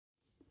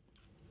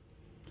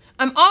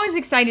I'm always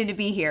excited to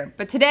be here,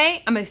 but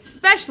today I'm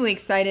especially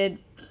excited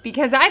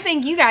because I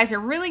think you guys are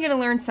really going to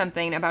learn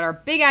something about our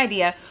big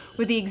idea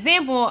with the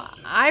example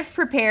I've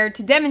prepared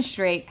to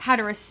demonstrate how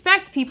to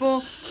respect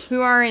people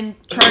who are in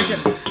charge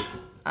of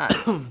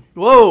us.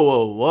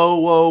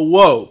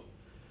 Whoa.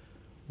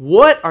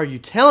 What are you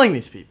telling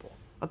these people?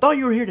 I thought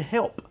you were here to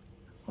help.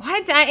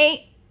 What?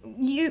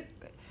 You're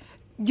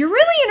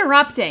really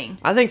interrupting.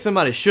 I think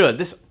somebody should.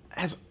 This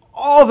has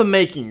all the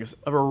makings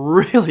of a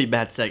really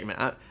bad segment.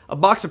 A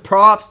box of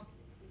props,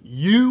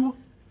 you.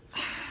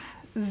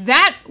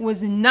 That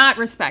was not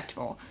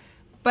respectful.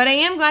 But I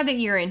am glad that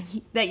you're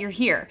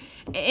here.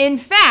 In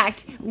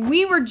fact,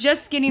 we were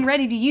just getting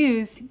ready to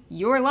use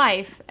your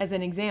life as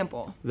an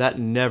example. That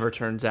never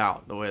turns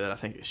out the way that I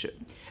think it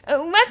should.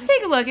 Let's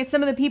take a look at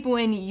some of the people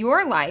in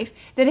your life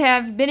that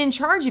have been in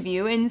charge of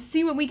you and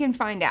see what we can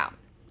find out.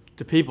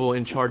 The people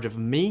in charge of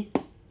me?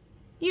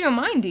 You don't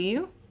mind, do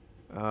you?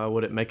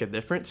 Would it make a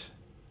difference?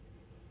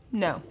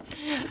 No.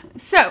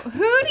 So,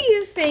 who do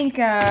you think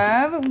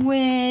of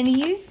when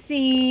you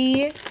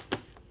see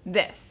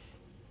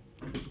this?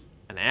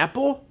 An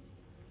apple?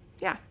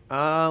 Yeah.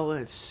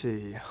 Let's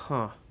see.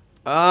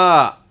 Be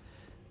my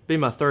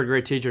third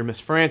grade teacher, Miss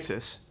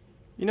Francis.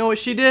 You know what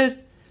she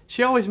did?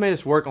 She always made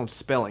us work on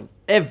spelling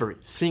every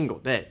single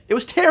day. It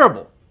was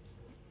terrible.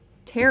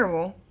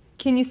 Terrible?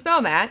 Can you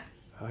spell that?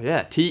 Oh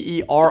yeah,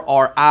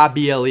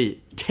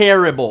 T-E-R-R-I-B-L-E.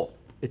 Terrible.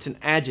 It's an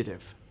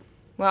adjective.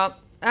 Well,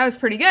 that was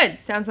pretty good.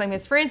 Sounds like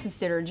Miss Francis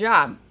did her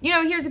job. You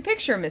know, here's a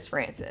picture of Miss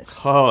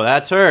Francis. Oh,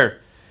 that's her.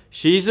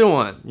 She's the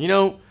one. You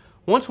know,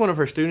 once one of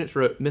her students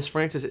wrote, "Miss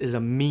Francis is a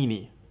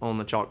meanie" on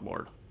the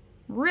chalkboard.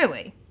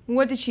 Really?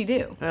 What did she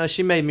do?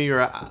 She made me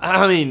write,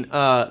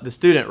 the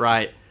student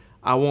write,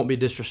 "I won't be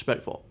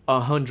disrespectful,"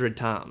 100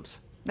 times.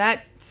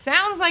 That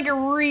sounds like a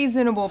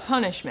reasonable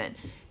punishment.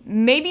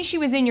 Maybe she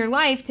was in your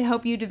life to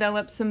help you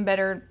develop some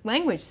better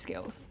language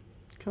skills.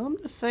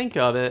 Come to think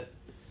of it,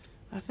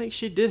 I think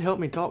she did help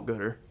me talk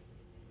gooder.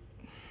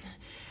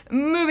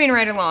 Moving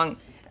right along.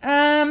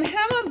 How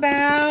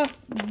about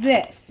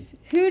this?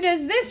 Who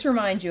does this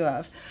remind you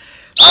of?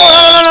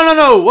 Oh,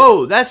 no.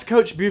 Whoa, that's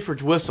Coach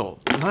Buford's whistle.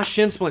 My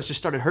shin splints just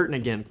started hurting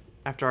again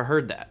after I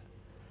heard that.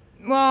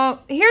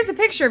 Well, here's a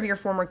picture of your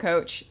former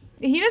coach.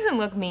 He doesn't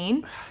look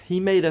mean.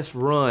 He made us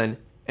run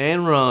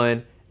and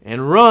run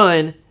and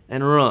run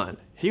and run.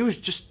 He was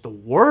just the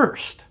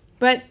worst.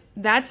 But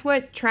that's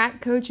what track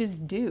coaches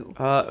do.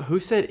 Who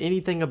said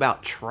anything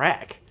about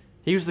track?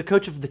 He was the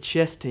coach of the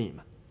chess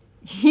team.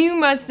 You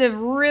must have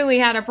really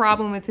had a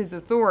problem with his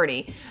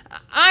authority.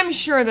 I'm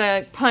sure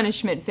the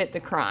punishment fit the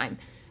crime.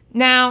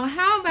 Now,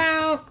 how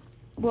about,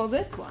 well,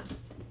 this one?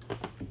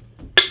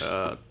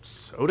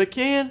 Soda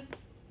can?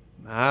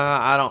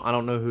 I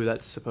don't know who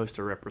that's supposed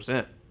to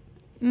represent.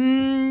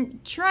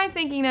 Try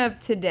thinking of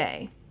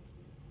today.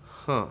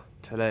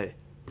 Today.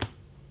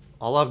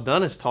 All I've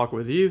done is talk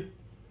with you.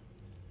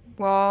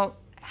 Well,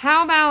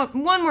 how about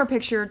one more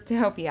picture to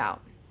help you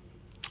out?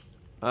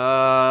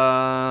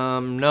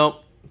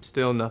 Nope.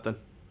 Still nothing.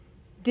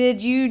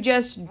 Did you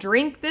just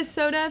drink this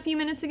soda a few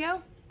minutes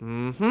ago?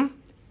 Mm-hmm.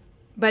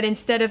 But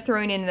instead of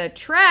throwing it in the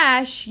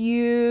trash,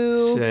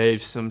 you...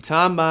 saved some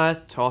time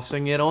by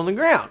tossing it on the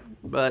ground.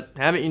 But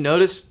haven't you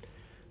noticed?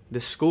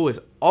 This school is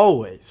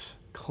always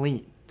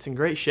clean. It's in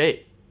great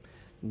shape.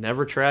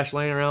 Never trash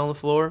laying around on the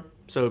floor.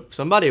 So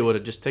somebody would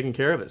have just taken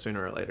care of it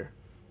sooner or later.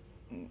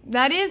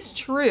 That is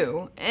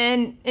true.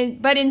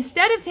 But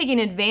instead of taking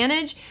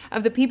advantage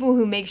of the people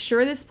who make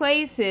sure this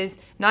place is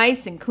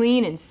nice and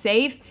clean and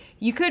safe,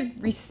 you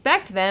could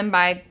respect them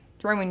by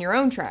throwing your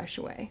own trash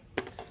away.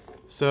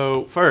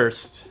 So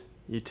first,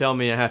 you tell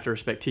me I have to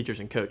respect teachers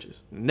and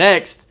coaches.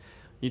 Next,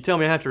 you tell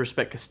me I have to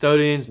respect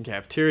custodians and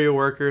cafeteria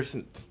workers.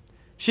 And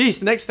sheesh,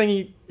 the next thing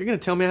you're going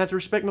to tell me I have to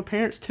respect my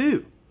parents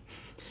too.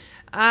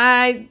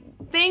 I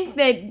think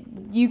that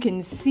you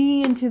can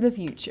see into the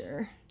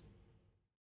future.